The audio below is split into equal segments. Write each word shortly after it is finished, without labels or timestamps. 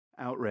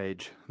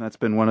Outrage. That's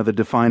been one of the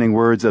defining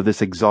words of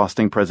this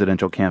exhausting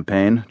presidential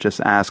campaign. Just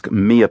ask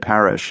Mia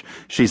Parrish.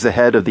 She's the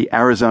head of the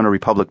Arizona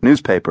Republic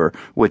newspaper,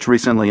 which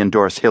recently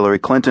endorsed Hillary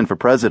Clinton for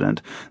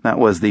president. That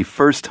was the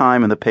first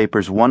time in the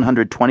paper's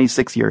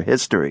 126-year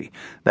history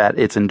that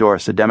it's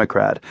endorsed a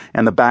Democrat,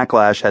 and the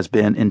backlash has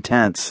been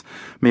intense.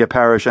 Mia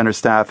Parrish and her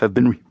staff have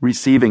been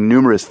receiving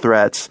numerous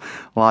threats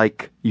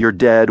like, "You're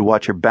dead,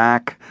 watch your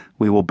back,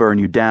 we will burn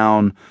you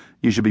down,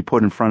 you should be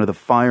put in front of the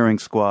firing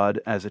squad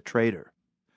as a traitor."